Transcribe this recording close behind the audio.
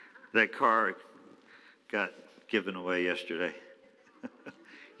That car got given away yesterday.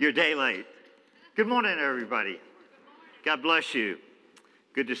 You're a day late. Good morning, everybody. God bless you.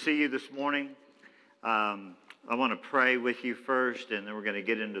 Good to see you this morning. I want to pray with you first, and then we're going to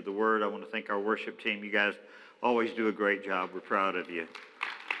get into the Word. I want to thank our worship team. You guys always do a great job. We're proud of you.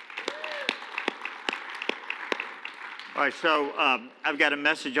 All right, so I've got a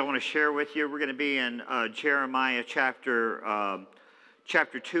message I want to share with you. We're going to be in Jeremiah chapter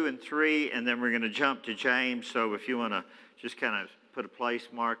 2 and 3, and then we're going to jump to James. So if you want to just kind of put a place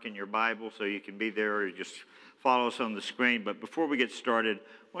mark in your Bible so you can be there, or just follow us on the screen. But before we get started,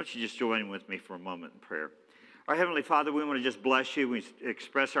 why don't you just join with me for a moment in prayer. Our Heavenly Father, we want to just bless you. We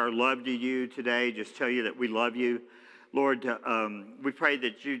express our love to you today, just tell you that we love you. Lord, we pray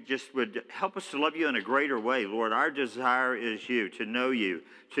that you just would help us to love you in a greater way. Lord, our desire is you, to know you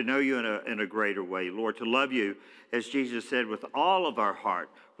in a greater way. Lord, to love you, as Jesus said, with all of our heart,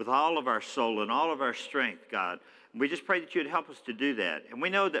 with all of our soul, and all of our strength, God. And we just pray that you'd help us to do that. And we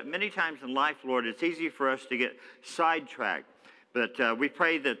know that many times in life, Lord, it's easy for us to get sidetracked. But I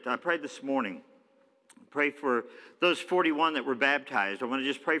pray this morning, pray for those 41 that were baptized. I want to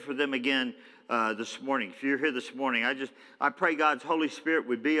just pray for them again this morning. If you're here this morning, I pray God's Holy Spirit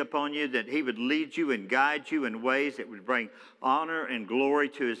would be upon you, that he would lead you and guide you in ways that would bring honor and glory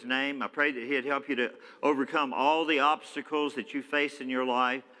to his name. I pray that he'd help you to overcome all the obstacles that you face in your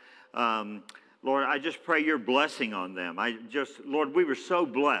life. Lord, I just pray your blessing on them. Lord, we were so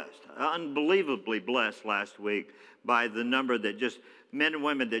blessed, unbelievably blessed last week by the number that just men and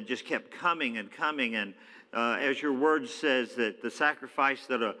women that just kept coming and coming. And as your word says, that the sacrifice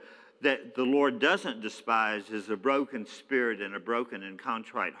that the Lord doesn't despise is a broken spirit and a broken and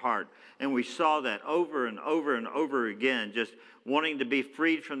contrite heart. And we saw that over and over and over again, just wanting to be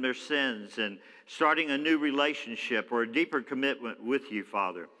freed from their sins and starting a new relationship or a deeper commitment with you,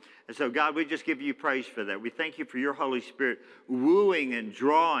 Father. And so, God, we just give you praise for that. We thank you for your Holy Spirit wooing and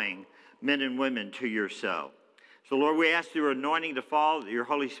drawing men and women to yourself. So, Lord, we ask your anointing to fall, that your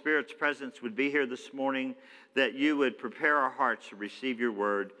Holy Spirit's presence would be here this morning, that you would prepare our hearts to receive your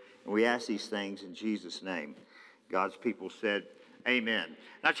word. And we ask these things in Jesus' name. God's people said, amen.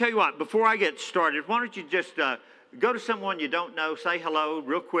 Now, I'll tell you what, before I get started, why don't you just go to someone you don't know, say hello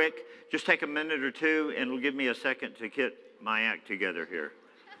real quick. Just take a minute or two, and it'll give me a second to get my act together here.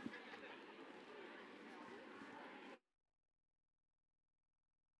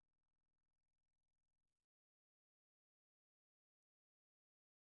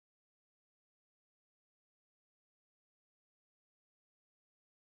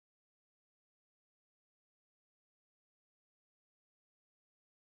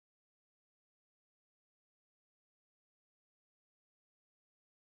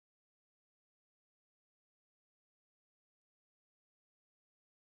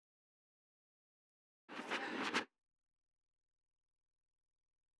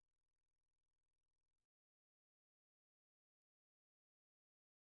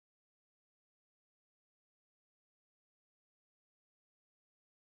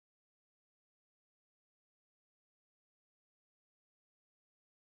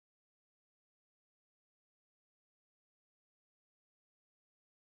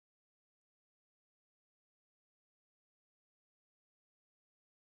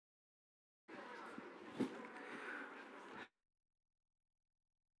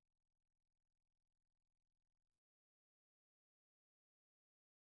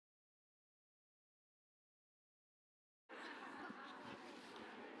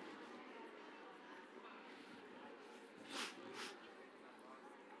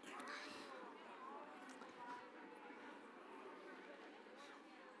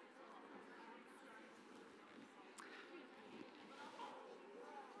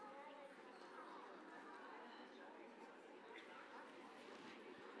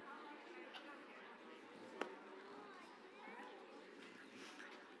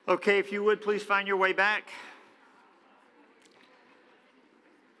 Okay, if you would, please find your way back.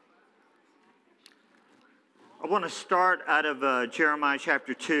 I want to start out of Jeremiah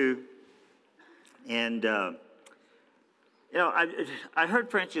chapter 2. And, I heard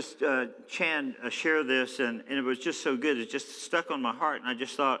Francis Chan share this, and it was just so good. It just stuck on my heart, and I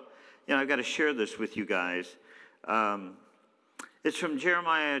just thought, I've got to share this with you guys. It's from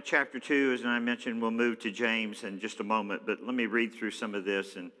Jeremiah chapter 2, as I mentioned. We'll move to James in just a moment, but let me read through some of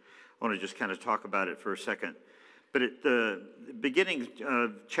this, and I want to just kind of talk about it for a second. But at the beginning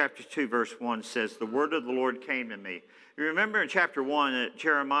of chapter 2, verse 1 says, "The word of the Lord came to me." You remember in chapter 1 that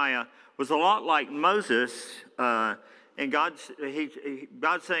Jeremiah was a lot like Moses, and And God's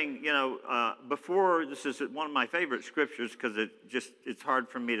saying, before, this is one of my favorite scriptures because it's hard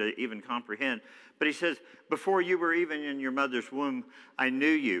for me to even comprehend. But he says, before you were even in your mother's womb, I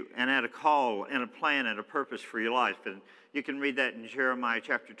knew you and had a call and a plan and a purpose for your life. And you can read that in Jeremiah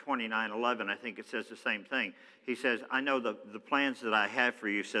chapter 29:11. I think it says the same thing. He says, I know the plans that I have for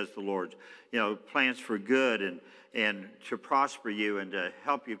you, says the Lord. Plans for good and to prosper you and to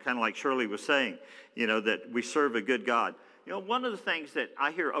help you, kind of like Shirley was saying, that we serve a good God. One of the things that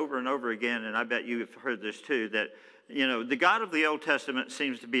I hear over and over again, and I bet you've heard this too, that, the God of the Old Testament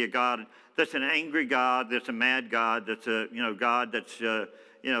seems to be a God that's an angry God, that's a mad God, that's a, God that's,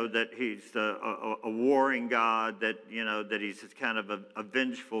 that he's a warring God, that, that he's kind of a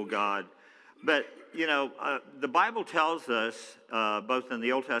vengeful God. But, the Bible tells us, both in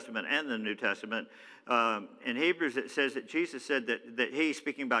the Old Testament and the New Testament, in Hebrews it says that Jesus said that he,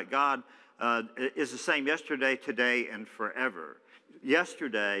 speaking about God, is the same yesterday, today, and forever.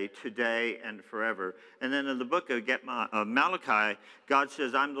 Yesterday, today, and forever. And then in the book of Malachi, God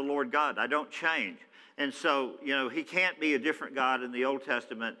says, I'm the Lord God. I don't change. And so, he can't be a different God in the Old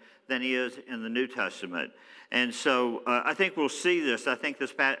Testament than he is in the New Testament. And so I think we'll see this. I think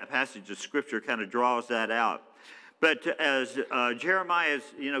this passage of Scripture kind of draws that out. But as Jeremiah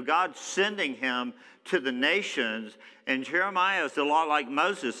is, God's sending him to the nations, and Jeremiah is a lot like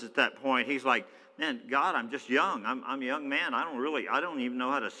Moses at that point. He's like, man, God, I'm just young. I'm a young man. I don't even know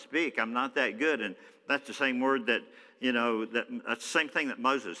how to speak. I'm not that good. And that's the same word that's the same thing that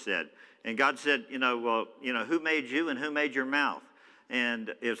Moses said. And God said, who made you and who made your mouth?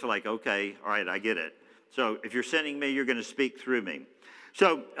 And it's like, okay, all right, I get it. So if you're sending me, you're going to speak through me.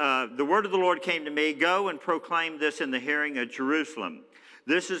 So the word of the Lord came to me, go and proclaim this in the hearing of Jerusalem.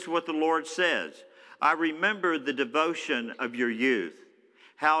 This is what the Lord says. I remember the devotion of your youth,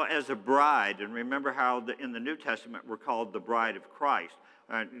 how as a bride, and remember how in the New Testament we're called the bride of Christ.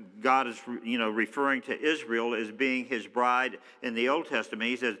 God is, referring to Israel as being his bride in the Old Testament.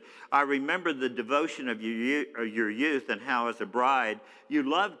 He says, I remember the devotion of your youth and how as a bride you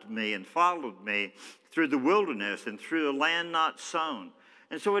loved me and followed me through the wilderness and through the land not sown.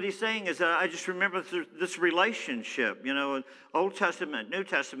 And so what he's saying is I just remember this relationship. Old Testament, New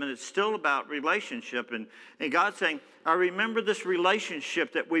Testament, it's still about relationship. And God's saying, I remember this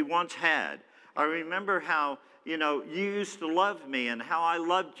relationship that we once had. I remember how, you used to love me and how I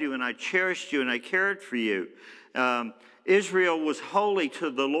loved you and I cherished you and I cared for you. Israel was holy to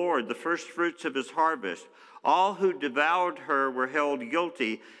the Lord, the first fruits of his harvest. All who devoured her were held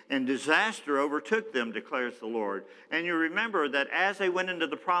guilty, and disaster overtook them, declares the Lord. And you remember that as they went into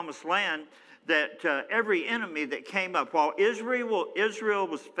the promised land, that every enemy that came up, while Israel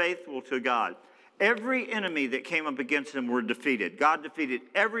was faithful to God, every enemy that came up against them were defeated. God defeated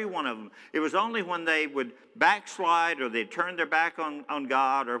every one of them. It was only when they would backslide or they'd turn their back on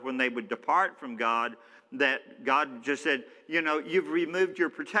God or when they would depart from God that God just said, you've removed your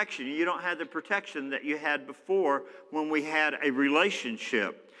protection. You don't have the protection that you had before when we had a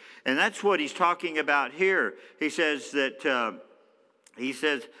relationship. And that's what he's talking about here. He says that,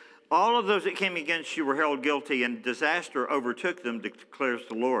 all of those that came against you were held guilty and disaster overtook them, declares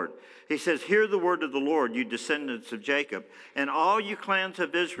the Lord. He says, hear the word of the Lord, you descendants of Jacob, and all you clans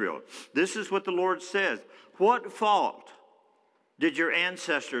of Israel. This is what the Lord says. What fault did your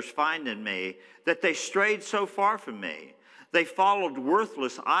ancestors find in me that they strayed so far from me? They followed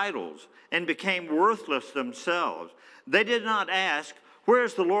worthless idols and became worthless themselves. They did not ask, where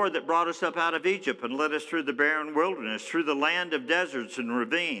is the Lord that brought us up out of Egypt and led us through the barren wilderness, through the land of deserts and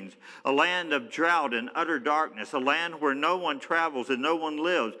ravines, a land of drought and utter darkness, a land where no one travels and no one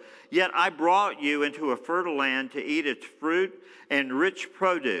lives? Yet I brought you into a fertile land to eat its fruit and rich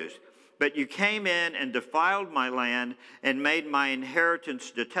produce. But you came in and defiled my land and made my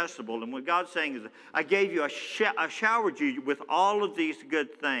inheritance detestable. And what God's saying is, I gave you, I showered you with all of these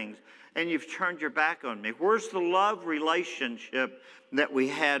good things, and you've turned your back on me. Where's the love relationship that we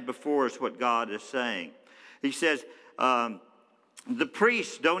had before is what God is saying. He says, the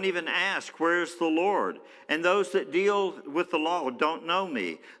priests don't even ask, where's the Lord? And those that deal with the law don't know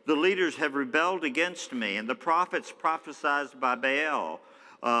me. The leaders have rebelled against me, and the prophets prophesied by Baal,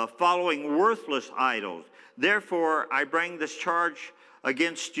 following worthless idols. Therefore, I bring this charge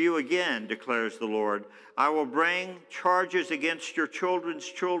against you again, declares the Lord. I will bring charges against your children's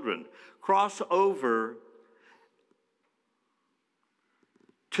children. Cross over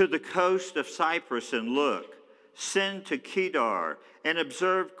to the coast of Cyprus and look. Send to Kedar and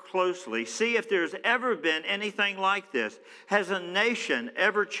observe closely. See if there's ever been anything like this. Has a nation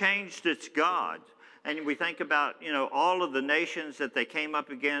ever changed its God? And we think about, all of the nations that they came up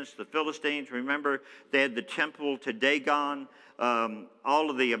against, the Philistines. Remember, they had the temple to Dagon, all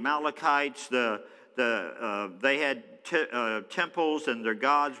of the Amalekites, they had temples, and their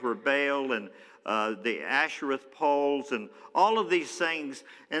gods were Baal and the Ashereth poles and all of these things.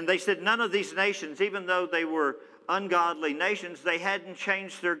 And they said none of these nations, even though they were ungodly nations, they hadn't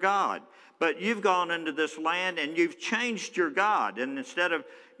changed their God. But you've gone into this land and you've changed your God. And instead of,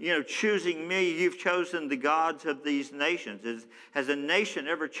 choosing me, you've chosen the gods of these nations. Has a nation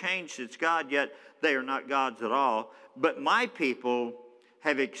ever changed its God? Yet they are not gods at all. But my people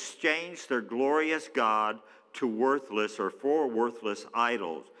have exchanged their glorious God to worthless or for worthless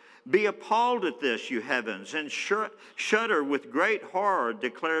idols. Be appalled at this, you heavens, and shudder with great horror,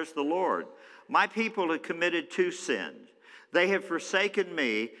 declares the Lord. My people have committed two sins. They have forsaken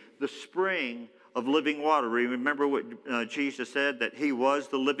me, the spring of living water. Remember what Jesus said, that he was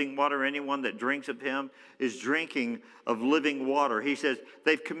the living water. Anyone that drinks of him is drinking of living water. He says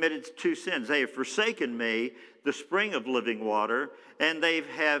they've committed two sins. They have forsaken me, the spring of living water, and they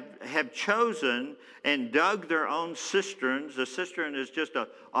have chosen and dug their own cisterns. A cistern is just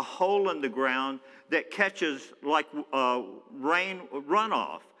a hole in the ground that catches like rain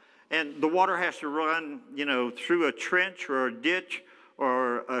runoff. And the water has to run, through a trench or a ditch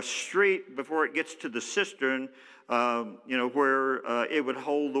or a street before it gets to the cistern, where it would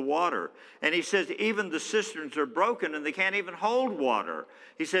hold the water. And he says even the cisterns are broken and they can't even hold water.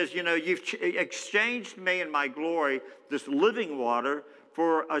 He says, you've exchanged me and my glory, this living water,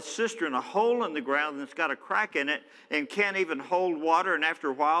 for a cistern, a hole in the ground that's got a crack in it and can't even hold water. And after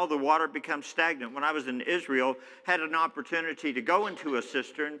a while, the water becomes stagnant. When I was in Israel, had an opportunity to go into a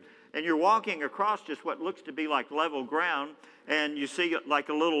cistern, and you're walking across just what looks to be like level ground, and you see like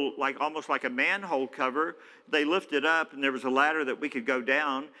a little, almost like a manhole cover. They lift it up, and there was a ladder that we could go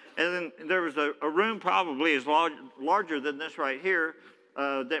down. And then there was a room probably as larger than this right here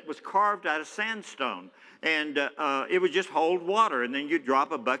that was carved out of sandstone. And it would just hold water. And then you'd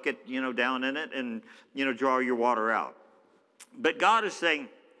drop a bucket, down in it and, draw your water out. But God is saying,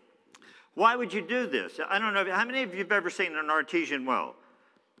 why would you do this? I don't know. How many of you have ever seen an artesian well?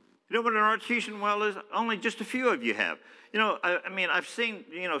 You know what an artesian well is? Only just a few of you have. I've seen,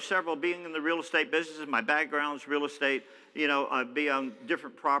 several, being in the real estate business. My background's real estate, be on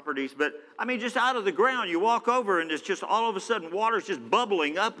different properties. But, just out of the ground, you walk over and it's just all of a sudden water's just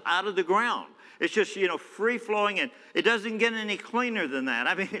bubbling up out of the ground. It's just, free flowing, and it doesn't get any cleaner than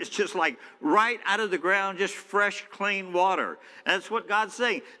that. It's just like right out of the ground, just fresh, clean water. And that's what God's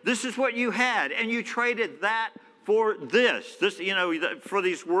saying. This is what you had, and you traded that for this, for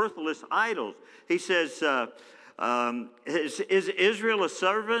these worthless idols. He says, is Israel a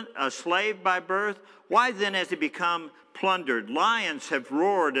servant, a slave by birth? Why then has he become plundered? Lions have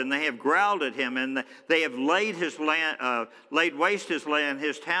roared and they have growled at him, and they have laid waste his land.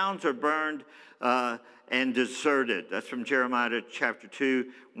 His towns are burned and deserted. That's from Jeremiah chapter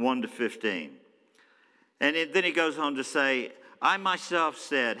 2, 1-15. And then he goes on to say, I myself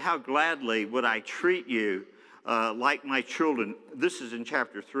said, how gladly would I treat you like my children. This is in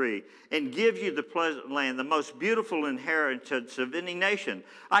chapter 3. And give you the pleasant land, the most beautiful inheritance of any nation.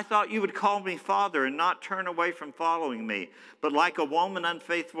 I thought you would call me father and not turn away from following me. But like a woman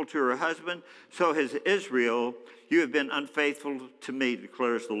unfaithful to her husband, so has Israel. You have been unfaithful to me,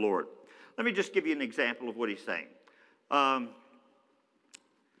 declares the Lord. Let me just give you an example of what he's saying. I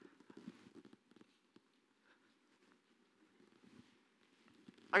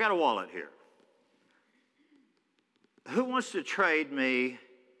got a wallet here. Who wants to trade me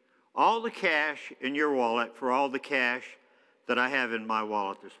all the cash in your wallet for all the cash that I have in my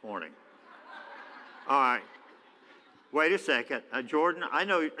wallet this morning? All right. Wait a second. Jordan, I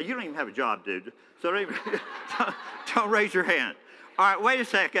know you don't even have a job, dude. So don't raise your hand. All right, wait a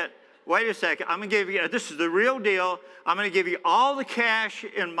second. I'm going to give you, this is the real deal. I'm going to give you all the cash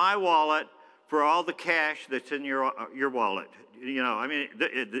in my wallet for all the cash that's in your wallet.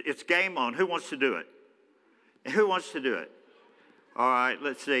 It's game on. Who wants to do it? Who wants to do it? All right,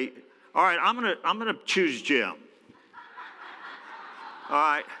 let's see. All right, I'm gonna choose Jim.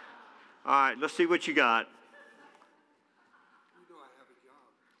 All right, let's see what you got. You know I have a job.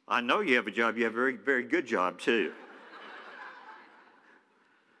 I know you have a job. You have a very, very good job, too.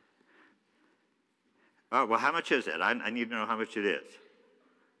 All right, well, how much is it? I need to know how much it is.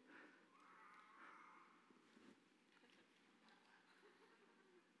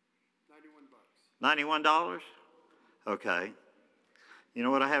 $91? Okay. You know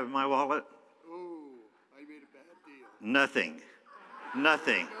what I have in my wallet? Oh, I made a bad deal. Nothing.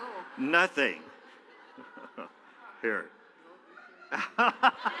 Here.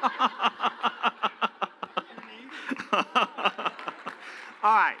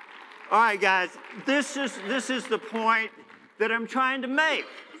 right, guys, this is the point that I'm trying to make.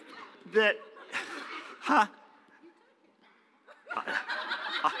 That,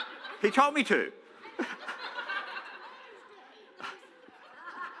 he told me to.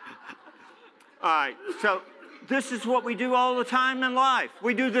 All right, so this is what we do all the time in life.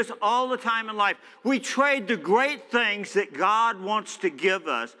 We do this all the time in life. We trade the great things that God wants to give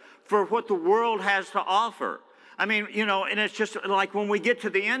us for what the world has to offer. I mean, and it's just like when we get to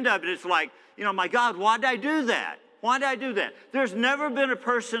the end of it, it's like, my God, why did I do that? Why did I do that? There's never been a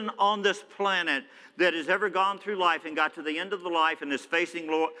person on this planet that has ever gone through life and got to the end of the life and is facing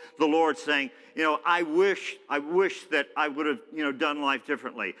the Lord saying, I wish that I would have, done life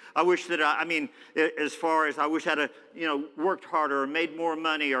differently. I wish that, as far as I wish I'd have, worked harder or made more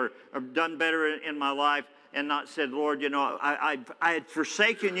money or done better in my life and not said, Lord, I had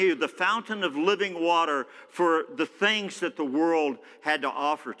forsaken you, the fountain of living water, for the things that the world had to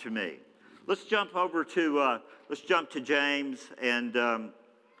offer to me. Let's jump to James, and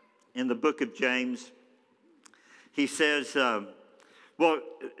in the book of James, he says,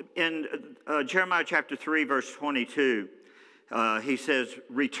 in Jeremiah chapter 3, verse 22, he says,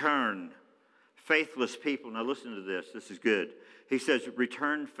 return, faithless people. Now listen to this. This is good. He says,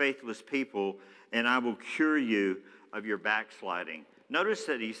 return, faithless people, and I will cure you of your backsliding. Notice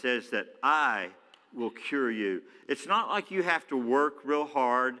that he says that I will cure you. It's not like you have to work real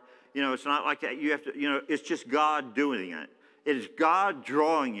hard. It's not like that you have to, it's just God doing it. It is God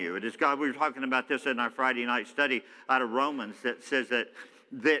drawing you. It is God. We were talking about this in our Friday night study out of Romans that says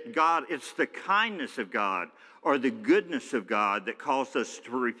that God, it's the kindness of God or the goodness of God that calls us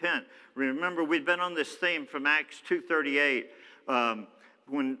to repent. Remember, we've been on this theme from Acts 2:38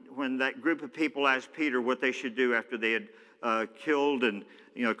 when that group of people asked Peter what they should do after they had killed and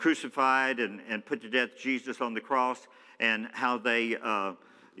crucified and put to death Jesus on the cross, and how they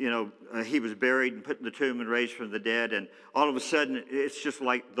he was buried and put in the tomb and raised from the dead, and all of a sudden it's just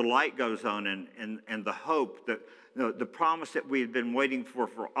like the light goes on and the hope that the promise that we had been waiting for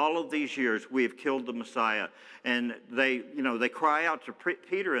all of these years. We have killed the Messiah, and they cry out to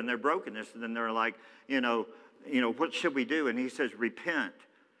Peter in their brokenness, and then they're like, what should we do? And he says, repent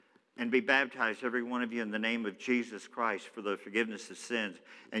and be baptized, every one of you, in the name of Jesus Christ for the forgiveness of sins,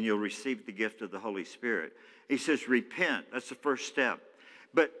 and you'll receive the gift of the Holy Spirit. He says, repent. That's the first step.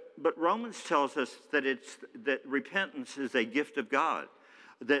 But Romans tells us that repentance is a gift of God.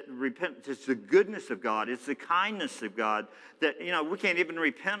 That repentance is the goodness of God. It's the kindness of God that, we can't even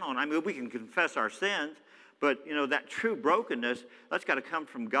repent on. I mean, we can confess our sins, but, that true brokenness, that's got to come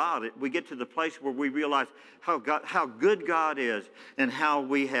from God. We get to the place where we realize how good God is and how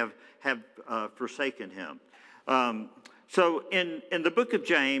we have forsaken him. So in the book of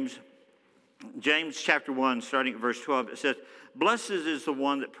James chapter 1, starting at verse 12, it says, blessed is the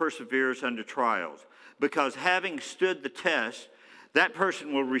one that perseveres under trials, because having stood the test, that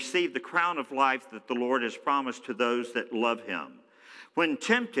person will receive the crown of life that the Lord has promised to those that love him. When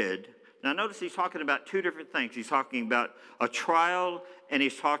tempted, now notice he's talking about two different things. He's talking about a trial and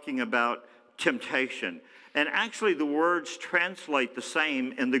he's talking about temptation. And actually the words translate the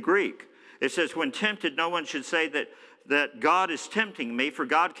same in the Greek. It says, when tempted, no one should say that God is tempting me, for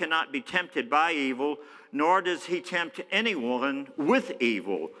God cannot be tempted by evil, nor does he tempt anyone with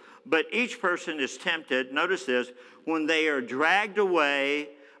evil. But each person is tempted, notice this, when they are dragged away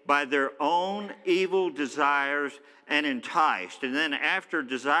by their own evil desires and enticed. And then after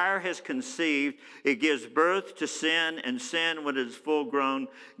desire has conceived, it gives birth to sin, and sin, when it is full grown,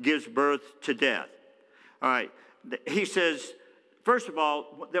 gives birth to death. All right, he says, first of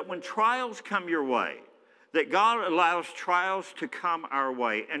all, that when trials come your way, that God allows trials to come our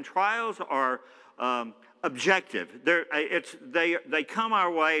way. And trials are objective. They come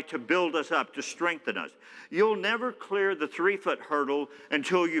our way to build us up, to strengthen us. You'll never clear the 3-foot hurdle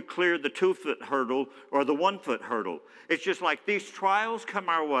until you clear the 2-foot hurdle or the 1-foot hurdle. It's just like these trials come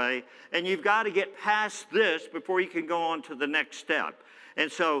our way, and you've got to get past this before you can go on to the next step. And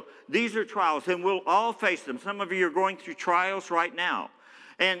so these are trials, and we'll all face them. Some of you are going through trials right now.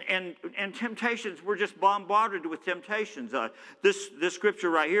 And temptations, we're just bombarded with temptations. This scripture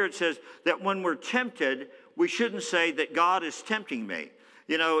right here, it says that when we're tempted, we shouldn't say that God is tempting me.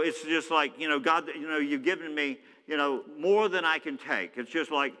 It's just like, God, you've given me, more than I can take. It's just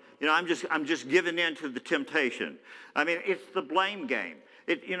like, I'm just giving in to the temptation. I mean, it's the blame game.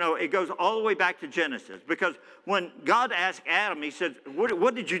 It goes all the way back to Genesis, because when God asked Adam, he said,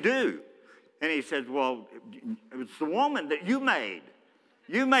 what did you do? And he said, well, it's the woman that you made.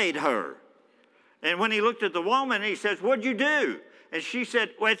 You made her. And when he looked at the woman, he says, what'd you do? And she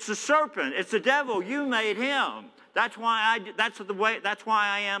said, well, it's the serpent. It's the devil. You made him. That's why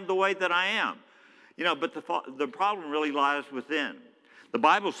I am the way that I am. You know, but the problem really lies within. The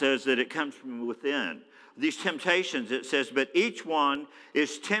Bible says that it comes from within. These temptations, it says, but each one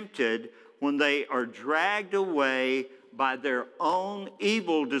is tempted when they are dragged away by their own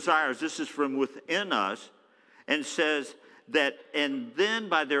evil desires. This is from within us, and says that, and then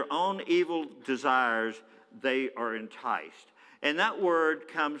by their own evil desires, they are enticed. And that word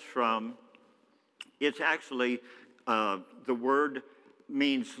comes from, it's actually, the word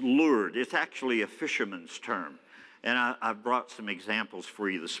means lured. It's actually a fisherman's term. And I brought some examples for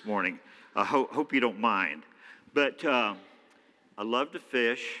you this morning. I hope you don't mind. But I love to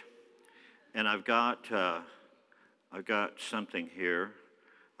fish, and I've got something here.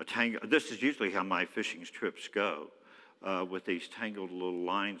 This is usually how my fishing trips go, with these tangled little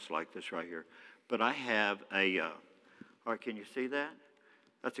lines like this right here. But I have all right, can you see that?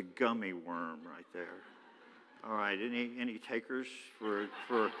 That's a gummy worm right there. All right, any takers for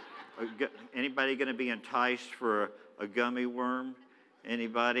anybody going to be enticed for a gummy worm?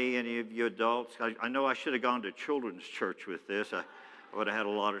 Anybody? Any of you adults? I know I should have gone to children's church with this. I would have had a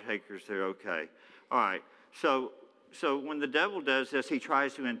lot of takers there. Okay. All right. So when the devil does this, he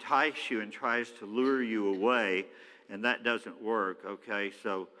tries to entice you and tries to lure you away, and that doesn't work. Okay.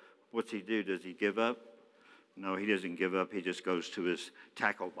 So what's he do? Does he give up? No, he doesn't give up. He just goes to his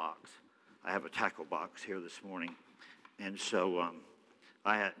tackle box. I have a tackle box here this morning, and so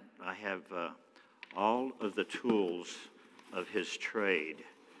I have all of the tools of his trade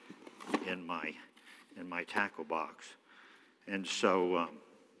in my tackle box, and so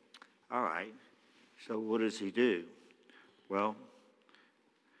all right. So what does he do? Well,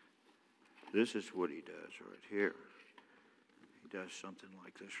 this is what he does right here. He does something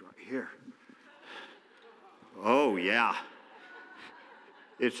like this right here. Oh yeah,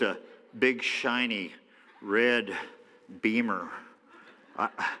 it's a big, shiny, red beamer.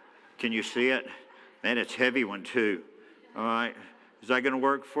 Can you see it? Man, it's a heavy one, too. All right. Is that going to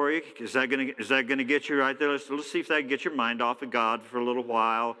work for you? Is that going to get you right there? Let's see if that can get your mind off of God for a little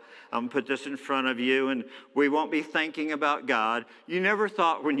while. I'm going to put this in front of you, and we won't be thinking about God. You never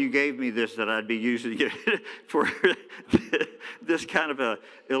thought when you gave me this that I'd be using it for this kind of a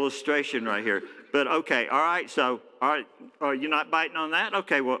illustration right here. But okay, all right. So, all right, you're not biting on that?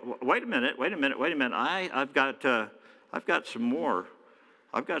 Okay. Well, wait a minute. I've got some more.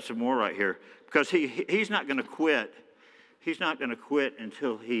 I've got some more right here, because he's not going to quit. He's not going to quit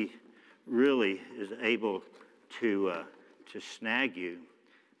until he really is able to snag you.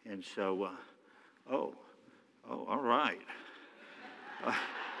 And so, all right.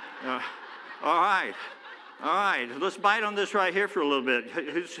 All right. Let's bite on this right here for a little bit.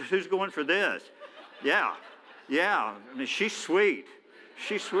 Who's going for this? Yeah. I mean, she's sweet.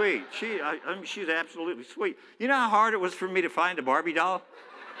 She's sweet. She's absolutely sweet. You know how hard it was for me to find a Barbie doll?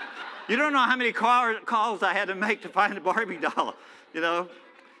 You don't know how many calls I had to make to find a Barbie doll. You know,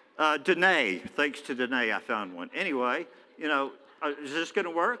 Danae. Thanks to Danae, I found one. Anyway, you know, is this going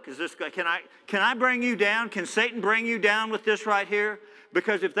to work? Can I bring you down? Can Satan bring you down with this right here?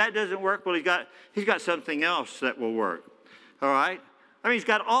 Because if that doesn't work, well, he's got something else that will work. All right. I mean, he's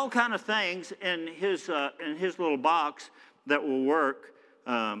got all kind of things in his little box that will work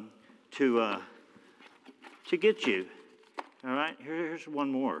to get you. All right. Here's one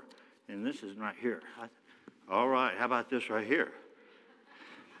more. And this is right here. All right, how about this right here?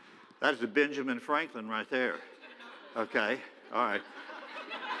 That's the Benjamin Franklin right there. Okay, all right.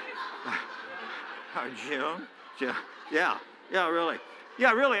 Jim? Yeah, really.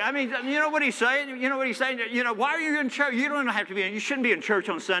 Yeah, really. I mean, you know what he's saying? You know, why are you in church? You don't have to be. You shouldn't be in church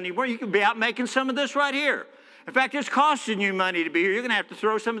on Sunday morning. You can be out making some of this right here. In fact, it's costing you money to be here. You're going to have to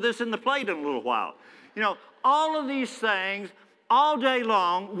throw some of this in the plate in a little while. You know, all of these things, all day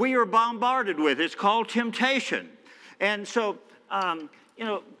long, we are bombarded with. It's called temptation. And so, you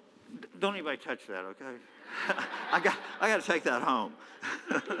know, don't anybody touch that, okay? I got to take that home.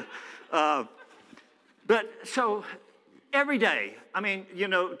 But so every day, I mean, you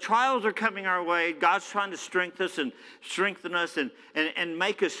know, trials are coming our way. God's trying to strengthen us and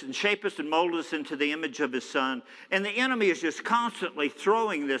make us and shape us and mold us into the image of his son. And the enemy is just constantly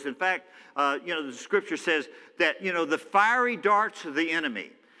throwing this. In fact, you know, the scripture says that, you know, the fiery darts of the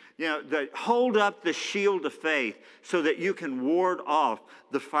enemy, you know, that hold up the shield of faith so that you can ward off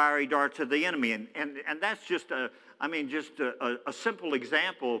the fiery darts of the enemy. And that's just a simple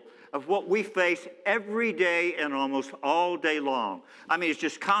example of what we face every day and almost all day long. I mean, it's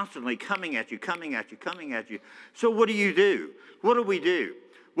just constantly coming at you. So what do you do? What do we do?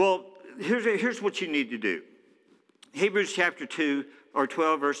 Well, here's what you need to do. Hebrews chapter 2 or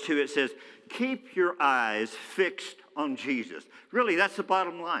 12 verse 2, it says, keep your eyes fixed on Jesus. Really, that's the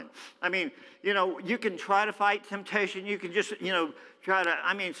bottom line. I mean, you can try to fight temptation. You can just, try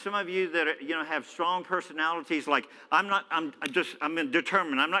to, some of you that, have strong personalities, like, I'm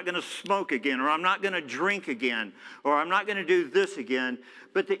determined. I'm not going to smoke again, or I'm not going to drink again, or I'm not going to do this again.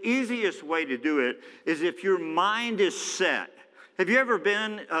 But the easiest way to do it is if your mind is set. Have you ever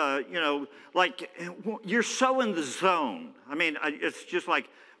been, like you're so in the zone? It's just like,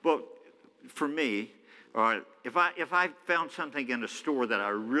 well, for me, if I found something in a store that I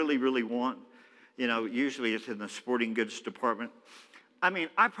really, really want, usually it's in the sporting goods department.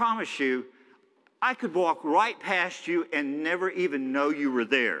 I promise you, I could walk right past you and never even know you were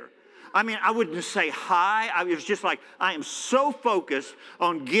there. I wouldn't say hi. I was just like, I am so focused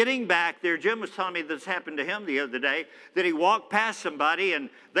on getting back there. Jim was telling me this happened to him the other day, that he walked past somebody and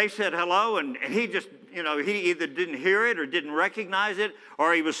they said hello, and he just, he either didn't hear it or didn't recognize it,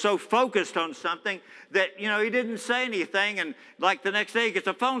 or he was so focused on something that, he didn't say anything. And like the next day he gets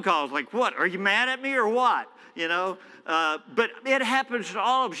a phone call. It's like, what, are you mad at me or what? But it happens to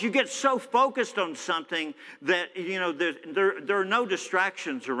all of us. You get so focused on something that, there are no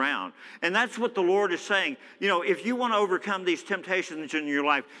distractions around. And that's what the Lord is saying. If you want to overcome these temptations in your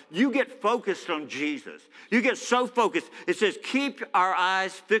life, you get focused on Jesus. You get so focused. It says, keep our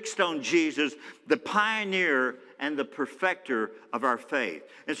eyes fixed on Jesus, the pioneer and the perfecter of our faith.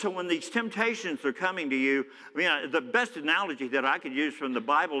 And so when these temptations are coming to you, the best analogy that I could use from the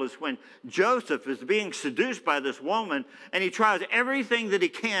Bible is when Joseph is being seduced by this woman, and he tries everything that he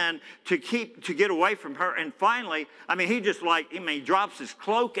can to get away from her. And finally, he drops his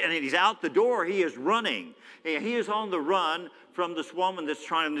cloak and he's out the door. He is running. He is on the run from this woman that's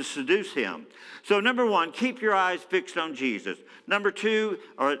trying to seduce him. So number one, keep your eyes fixed on Jesus. Number two,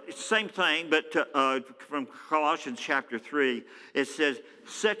 or same thing, but from Colossians chapter 3, it says,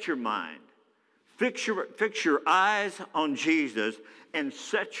 set your mind. Fix your eyes on Jesus and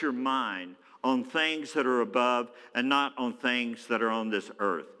set your mind on things that are above and not on things that are on this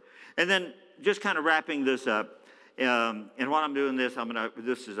earth. And then just kind of wrapping this up, and while I'm doing this,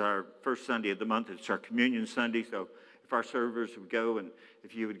 this is our first Sunday of the month. It's our communion Sunday, so if our servers would go and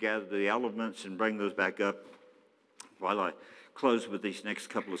if you would gather the elements and bring those back up while I close with these next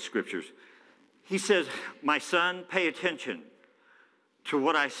couple of scriptures. He says, my son, pay attention to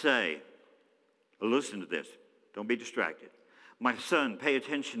what I say. Listen to this. Don't be distracted. My son, pay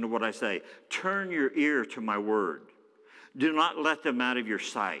attention to what I say. Turn your ear to my word. Do not let them out of your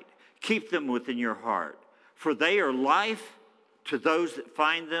sight. Keep them within your heart. For they are life to those that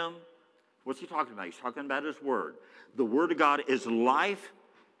find them. What's he talking about? He's talking about his word. The word of God is life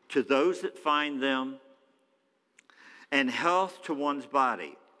to those that find them and health to one's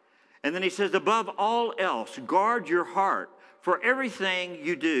body. And then he says, above all else, guard your heart, for everything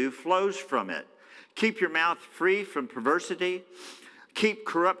you do flows from it. Keep your mouth free from perversity. Keep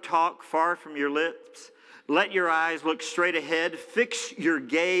corrupt talk far from your lips. Let your eyes look straight ahead. Fix your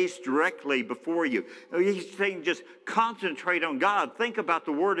gaze directly before you. He's saying just concentrate on God. Think about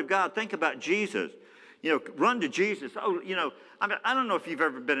the Word of God. Think about Jesus. Run to Jesus. I don't know if you've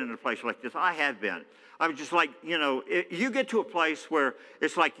ever been in a place like this. I have been. I was just like, you get to a place where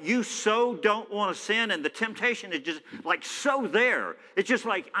it's like you so don't want to sin, and the temptation is just like so there. It's just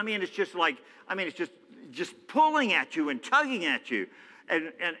like, it's just pulling at you and tugging at you.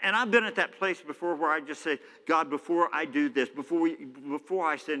 And I've been at that place before where I just say, God, before I do this, before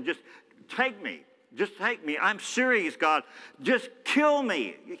I sin, just take me. Just take me. I'm serious, God. Just kill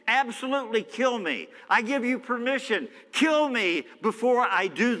me. Absolutely kill me. I give you permission. Kill me before I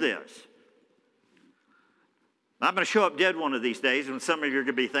do this. I'm going to show up dead one of these days, and some of you are going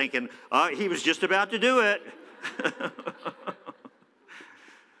to be thinking, he was just about to do it.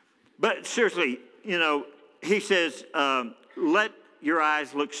 But seriously, he says, let your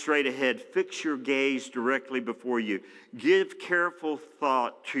eyes look straight ahead. Fix your gaze directly before you. Give careful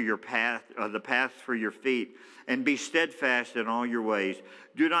thought to your path, the path for your feet, and be steadfast in all your ways.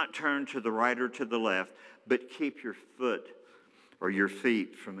 Do not turn to the right or to the left, but keep your foot or your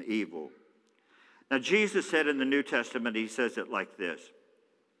feet from evil. Now, Jesus said in the New Testament, he says it like this.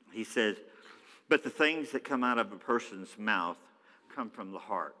 He says, but the things that come out of a person's mouth come from the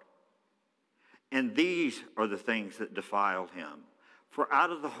heart. And these are the things that defile him. For out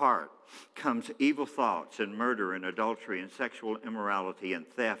of the heart comes evil thoughts and murder and adultery and sexual immorality and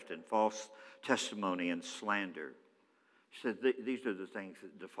theft and false testimony and slander. He said these are the things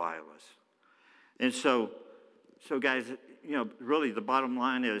that defile us. And so guys, really the bottom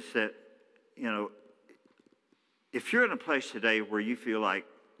line is that, if you're in a place today where you feel like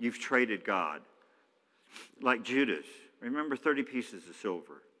you've traded God Like Judas. Remember 30 pieces of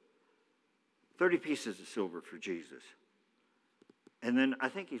silver. 30 pieces of silver for Jesus. And then I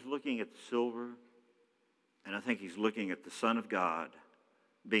think he's looking at the silver, and I think he's looking at the Son of God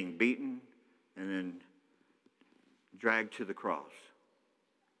being beaten and then dragged to the cross.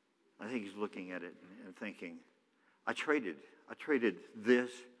 I think he's looking at it and thinking, I traded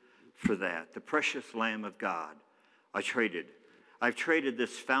this for that. The precious Lamb of God, I've traded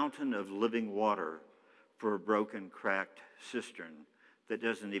this fountain of living water for a broken, cracked cistern that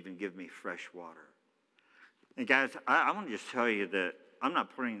doesn't even give me fresh water. And guys, I want to just tell you that I'm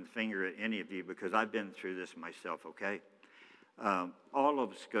not pointing the finger at any of you because I've been through this myself, okay? All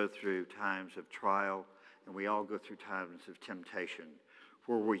of us go through times of trial, and we all go through times of temptation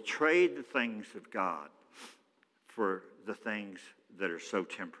where we trade the things of God for the things that are so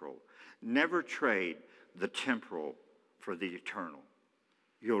temporal. Never trade the temporal for the eternal.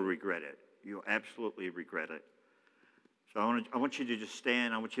 You'll regret it. You'll absolutely regret it. So I want you to just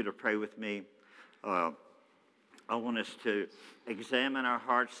stand. I want you to pray with me. I want us to examine our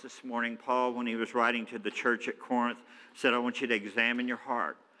hearts this morning. Paul, when he was writing to the church at Corinth, said, I want you to examine your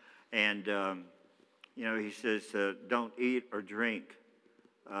heart. And, he says, don't eat or drink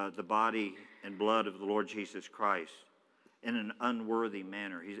the body and blood of the Lord Jesus Christ in an unworthy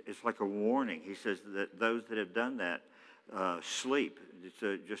manner. It's like a warning. He says that those that have done that sleep.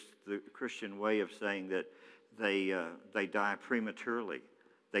 It's just the Christian way of saying that they die prematurely.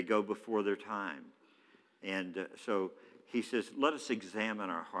 They go before their time. And so he says, let us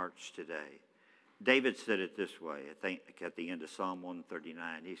examine our hearts today. David said it this way, I think at the end of Psalm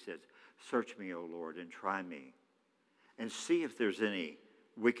 139. He says, search me, O Lord, and try me, and see if there's any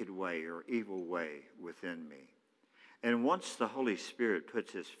wicked way or evil way within me. And once the Holy Spirit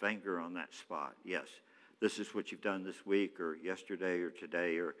puts his finger on that spot, yes, this is what you've done this week or yesterday or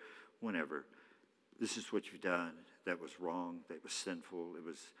today or whenever. This is what you've done that was wrong, that was sinful. It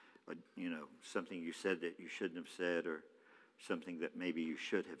was, something you said that you shouldn't have said or something that maybe you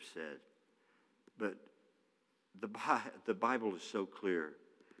should have said. But the Bible is so clear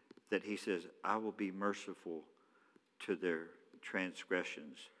that he says, I will be merciful to their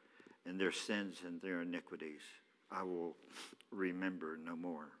transgressions and their sins and their iniquities. I will remember no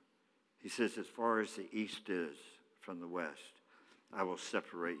more. He says, as far as the east is from the west, I will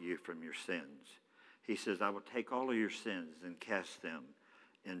separate you from your sins. He says, I will take all of your sins and cast them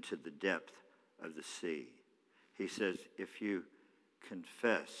into the depth of the sea. He says, if you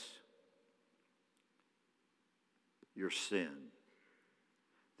confess your sin,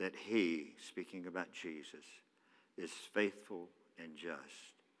 that he, speaking about Jesus, is faithful and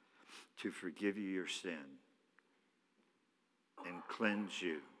just to forgive you your sin and cleanse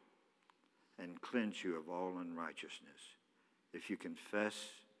you of all unrighteousness. If you confess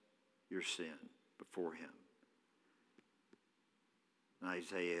your sin before him. In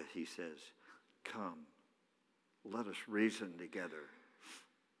Isaiah, he says, come, let us reason together,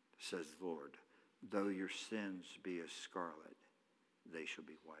 says the Lord. Though your sins be as scarlet, they shall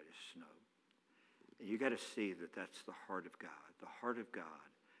be white as snow. And you got to see that that's the heart of God. The heart of God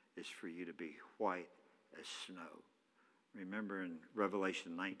is for you to be white as snow. Remember in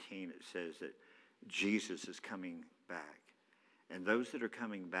Revelation 19, it says that Jesus is coming back. And those that are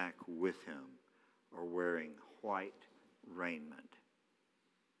coming back with him are wearing white raiment.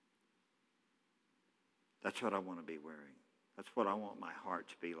 That's what I want to be wearing. That's what I want my heart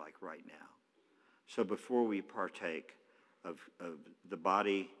to be like right now. So before we partake of the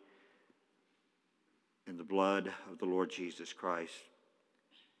body and the blood of the Lord Jesus Christ,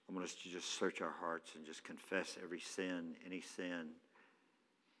 I want us to just search our hearts and just confess every sin, any sin.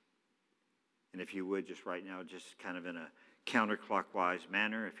 And if you would, just right now, just kind of in a counterclockwise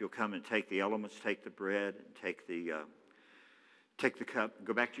manner, if you'll come and take the elements, take the bread, and take the cup,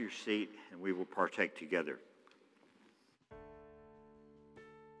 go back to your seat, and we will partake together.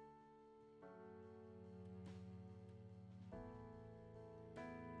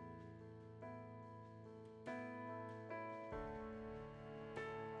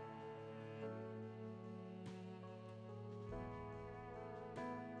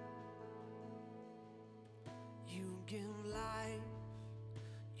 You give life,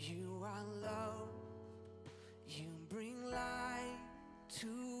 you are love, you bring light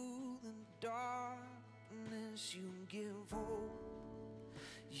to the darkness, you give hope,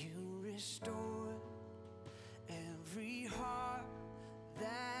 you restore every heart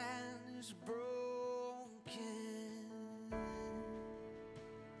that is broken.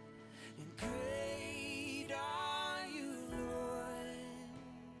 And great are you, Lord.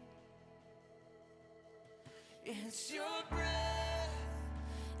 It's your breath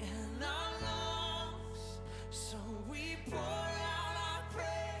in our lungs.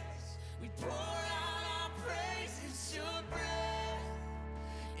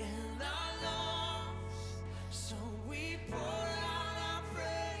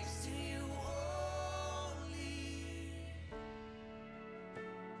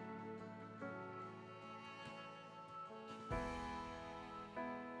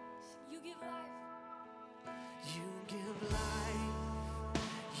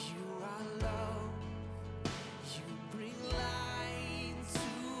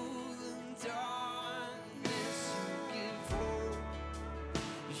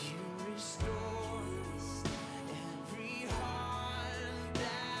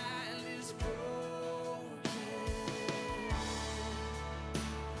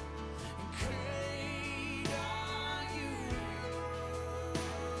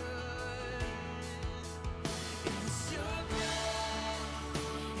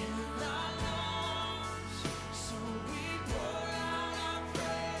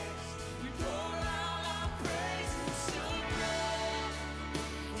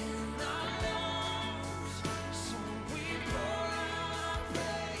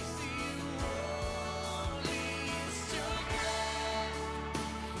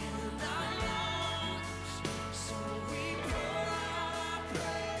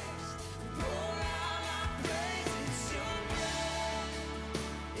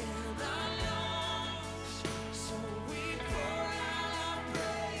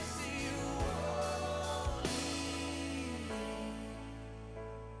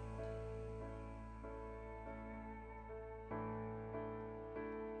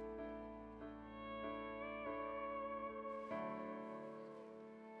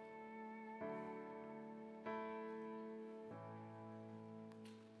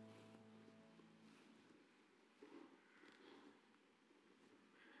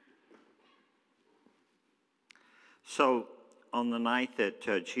 So on the night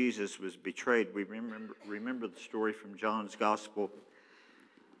that Jesus was betrayed, we remember the story from John's Gospel.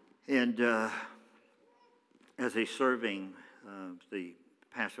 And as they're serving the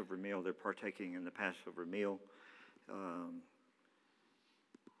Passover meal, they're partaking in the Passover meal.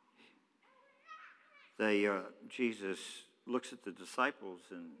 Jesus looks at the disciples,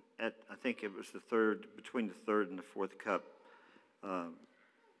 and I think it was between the third and the fourth cup,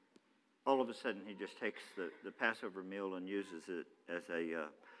 all of a sudden he just takes the Passover meal and uses it as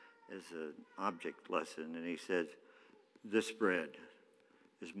an object lesson, and he says, "This bread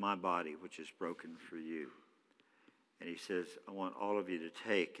is my body, which is broken for you." And he says, "I want all of you to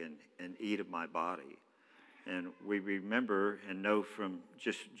take and eat of my body." And we remember and know from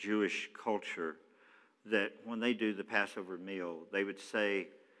just Jewish culture that when they do the Passover meal, they would say,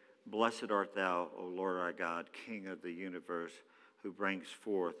 "Blessed art thou, O Lord our God, King of the universe, who brings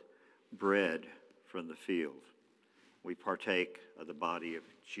forth bread from the field." We partake of the body of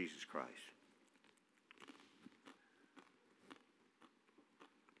Jesus Christ.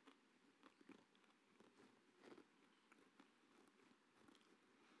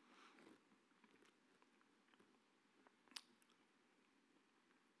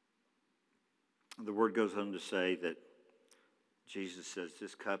 The word goes on to say that Jesus says,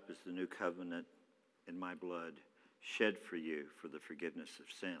 "This cup is the new covenant in my blood, shed for you for the forgiveness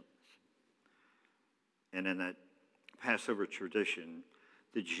of sins." And in that Passover tradition,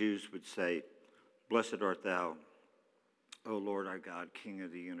 the Jews would say, "Blessed art thou, O Lord our God, King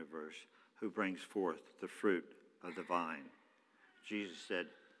of the universe, who brings forth the fruit of the vine." Jesus said,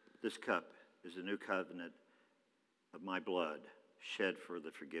 "This cup is the new covenant of my blood, shed for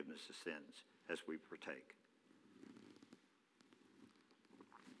the forgiveness of sins," as we partake.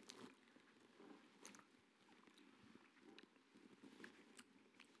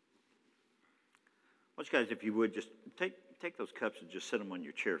 Well, guys, if you would, just take those cups and just set them on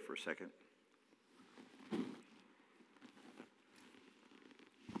your chair for a second.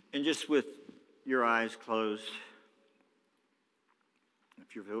 And just with your eyes closed,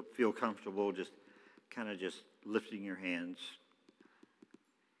 if you feel comfortable, just kind of just lifting your hands,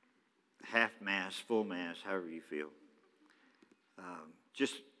 half mass, full mass, however you feel,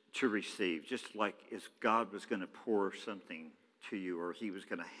 just to receive, just like as God was going to pour something to you, or he was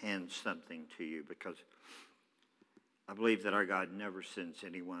going to hand something to you, because I believe that our God never sends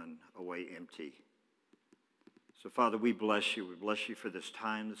anyone away empty. So, Father, we bless you. We bless you for this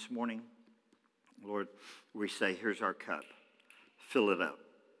time this morning. Lord, we say, here's our cup. Fill it up.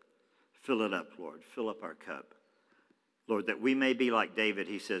 Fill it up, Lord. Fill up our cup. Lord, that we may be like David.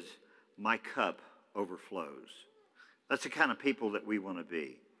 He says, "My cup overflows." That's the kind of people that we want to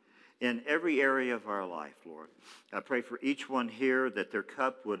be in every area of our life, Lord. I pray for each one here that their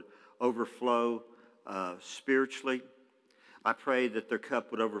cup would overflow spiritually. I pray that their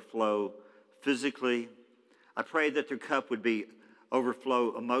cup would overflow physically. I pray that their cup would be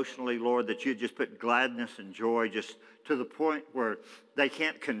overflow emotionally, Lord, that you just put gladness and joy just to the point where they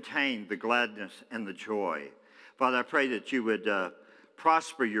can't contain the gladness and the joy. Father, I pray that you would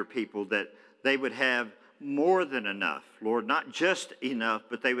prosper your people, that they would have more than enough, Lord, not just enough,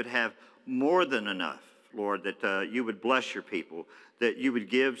 but they would have more than enough, Lord, that you would bless your people, that you would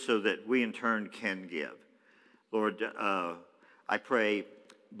give so that we in turn can give. Lord, I pray,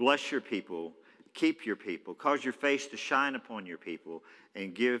 bless your people, keep your people, cause your face to shine upon your people,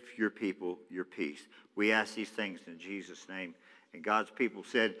 and give your people your peace. We ask these things in Jesus' name. And God's people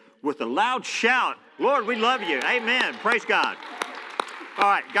said, with a loud shout, "Lord, we love you." Amen. Praise God. All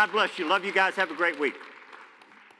right. God bless you. Love you guys. Have a great week.